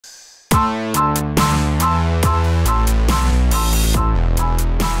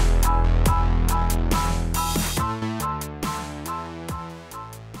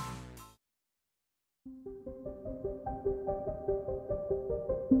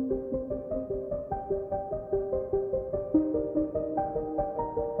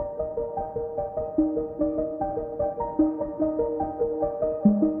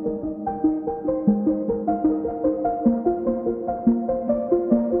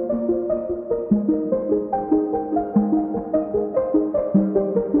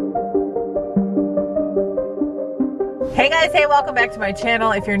Hey guys, hey, welcome back to my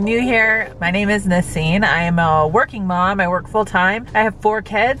channel. If you're new here, my name is Nacine. I am a working mom. I work full time. I have 4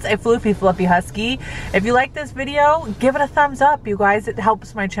 kids, a floofy fluffy husky. If you like this video, give it a thumbs up, you guys. It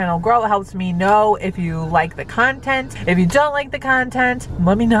helps my channel grow. It helps me know if you like the content. If you don't like the content,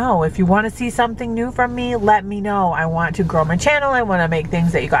 let me know. If you want to see something new from me, let me know. I want to grow my channel. I want to make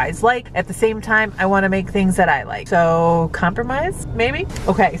things that you guys like. At the same time, I want to make things that I like. So compromise, maybe?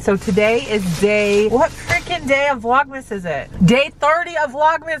 Okay, so today is what freaking day of Vlogmas is it? Day 30 of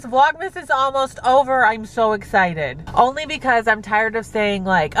Vlogmas. Vlogmas is almost over. I'm so excited. Only because I'm tired of saying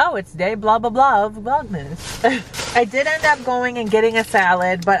like, oh, it's day blah blah blah of Vlogmas. I did end up going and getting a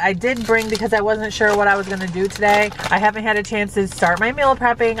salad, but I did bring, because I wasn't sure what I was going to do today. I haven't had a chance to start my meal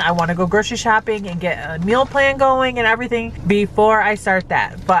prepping. I want to go grocery shopping and get a meal plan going and everything before I start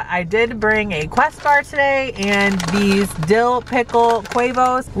that. But I did bring a Quest bar today and these dill pickle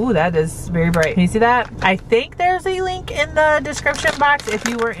Quevos. Ooh, that is very bright. Can you see that? I think there's a link in the description box if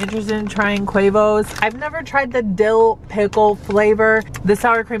you were interested in trying Quevos. I've never tried the dill pickle flavor. The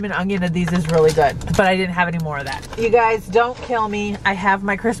sour cream and onion of these is really good, but I didn't have any more of that. You guys, don't kill me. I have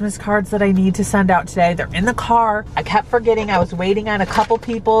my Christmas cards that I need to send out today. They're in the car. I kept forgetting. I was waiting on a couple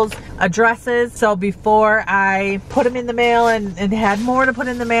people's addresses. So before I put them in the mail and had more to put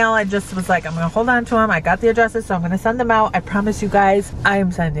in the mail, I just was like, I'm gonna hold on to them. I got the addresses, so I'm gonna send them out. I promise you guys, I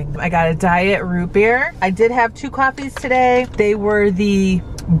am sending. I got a diet root beer. I did have 2 coffees today. They were the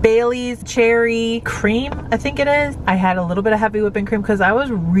Bailey's cherry cream, I think it is. I had a little bit of heavy whipping cream because I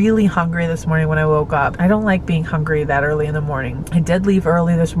was really hungry this morning when I woke up. I don't like being hungry that early in the morning. I did leave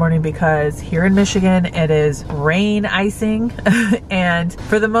early this morning because here in Michigan it is rain icing and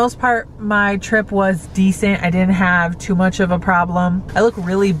for the most part my trip was decent. I didn't have too much of a problem. I look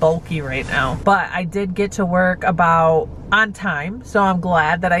really bulky right now, but I did get to work about on time, so I'm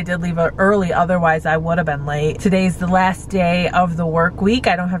glad that I did leave early, otherwise I would have been late. Today's the last day of the work week.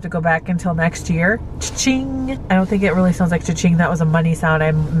 I don't have to go back until next year. Cha-ching. I don't think it really sounds like cha-ching. That was a money sound.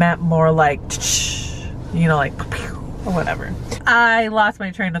 I meant more like, you know, like or whatever. I lost my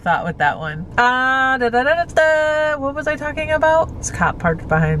train of thought with that one. What was I talking about? This cop parked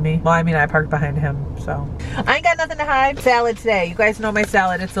behind me. Well, I mean, I parked behind him, so. I ain't got nothing to hide. Salad today. You guys know my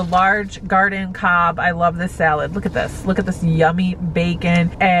salad. It's a large garden cob. I love this salad. Look at this. Look at this yummy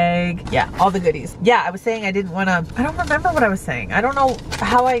bacon, egg. Yeah, all the goodies. Yeah, I was saying I didn't want to, I don't remember what I was saying. I don't know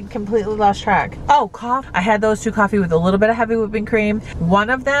how I completely lost track. Oh, coffee. I had those 2 coffee with a little bit of heavy whipping cream.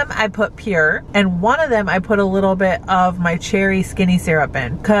 One of them I put pure, and one of them I put a little bit of my cherry skinny syrup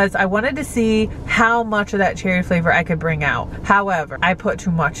in because I wanted to see how much of that cherry flavor I could bring out. However, I put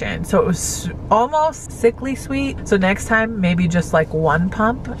too much in, so it was almost sickly sweet. So next time, maybe just like 1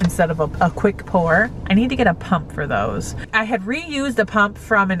 pump instead of a quick pour. I need to get a pump for those. I had reused a pump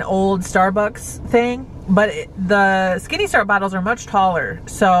from an old Starbucks thing, but the skinny syrup bottles are much taller,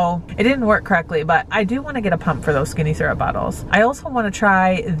 so it didn't work correctly, but I do want to get a pump for those skinny syrup bottles. I also want to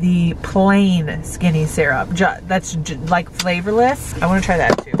try the plain skinny syrup that's like flavorless. I want to try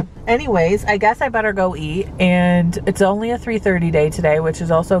that too. Anyways, I guess I better go eat, and it's only a 3:30 day today, which is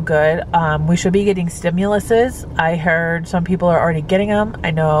also good. We should be getting stimuluses. I heard some people are already getting them.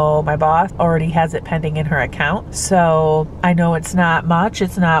 I know my boss already has it pending in her account, so I know it's not much.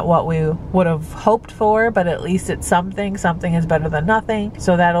 It's not what we would have hoped for, but at least it's something. Something is better than nothing,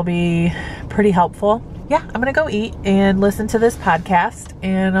 so that'll be pretty helpful. Yeah, I'm gonna go eat and listen to this podcast,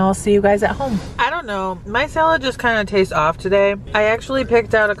 and I'll see you guys at home. I don't know, my salad just kind of tastes off today. I actually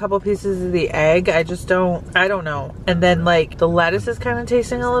picked out a couple pieces of the egg. I don't know. And then like the lettuce is kind of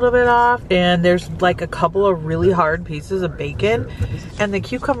tasting a little bit off, and there's like a couple of really hard pieces of bacon, and the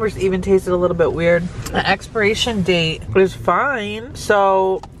cucumbers even tasted a little bit weird. The expiration date was fine,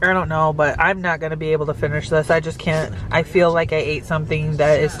 so I don't know, but I'm not gonna be able to finish this. I just can't. I feel like I ate something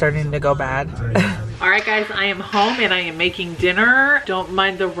that is starting to go bad. Alright guys, I am home and I am making dinner. Don't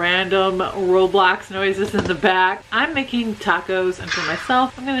mind the random Roblox noises in the back. I'm making tacos, and for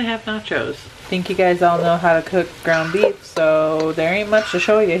myself, I'm gonna have nachos. I think you guys all know how to cook ground beef, so there ain't much to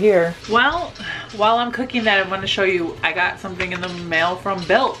show you here. Well, while I'm cooking that, I'm gonna show you, I got something in the mail from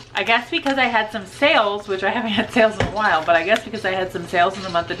Built. I guess because I had some sales, which I haven't had sales in a while, but I guess because I had some sales in the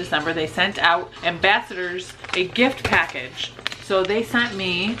month of December, they sent out ambassadors a gift package. So they sent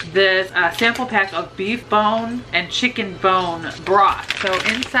me this sample pack of beef bone and chicken bone broth. So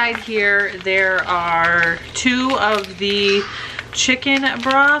inside here there are 2 of the chicken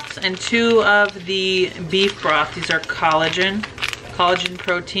broths and 2 of the beef broth. These are collagen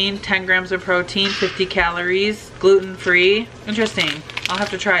protein, 10 grams of protein, 50 calories, gluten-free. Interesting. I'll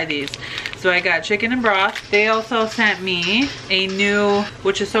have to try these. So I got chicken and broth. They also sent me a new,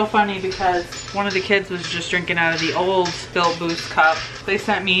 which is so funny because one of the kids was just drinking out of the old Built Boost cup. They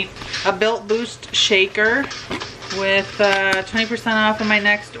sent me a Built Boost shaker with 20% off of my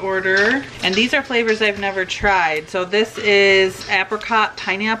next order. And these are flavors I've never tried. So this is apricot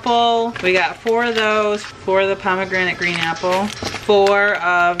pineapple. We got 4 of those, 4 of the pomegranate green apple, 4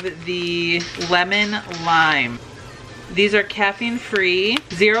 of the lemon lime. These are caffeine free,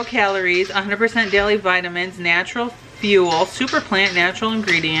 0 calories, 100% daily vitamins, natural fuel, super plant, natural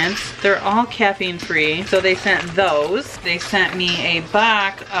ingredients. They're all caffeine free. So they sent those. They sent me a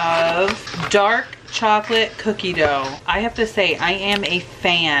box of dark chocolate cookie dough. I have to say, I am a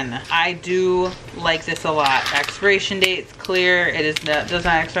fan. I do like this a lot. Expiration date's clear. It does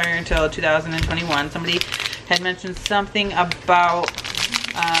not expire until 2021. Somebody had mentioned something about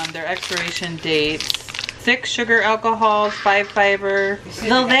their expiration dates. 6 sugar alcohols, 5 fiber. The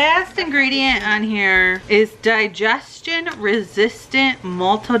last ingredient on here is digestion resistant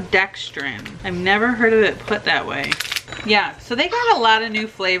maltodextrin. I've never heard of it put that way. Yeah, so they got a lot of new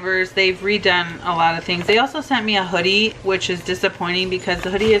flavors. They've redone a lot of things. They also sent me a hoodie, which is disappointing because the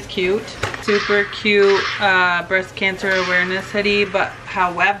hoodie is cute. Super cute breast cancer awareness hoodie, but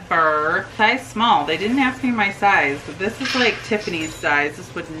however, size small. They didn't ask me my size, but this is like Tiffany's size.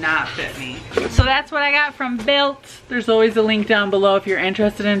 This would not fit me. So that's what I got from Built. There's always a link down below if you're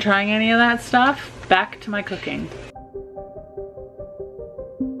interested in trying any of that stuff. Back to my cooking.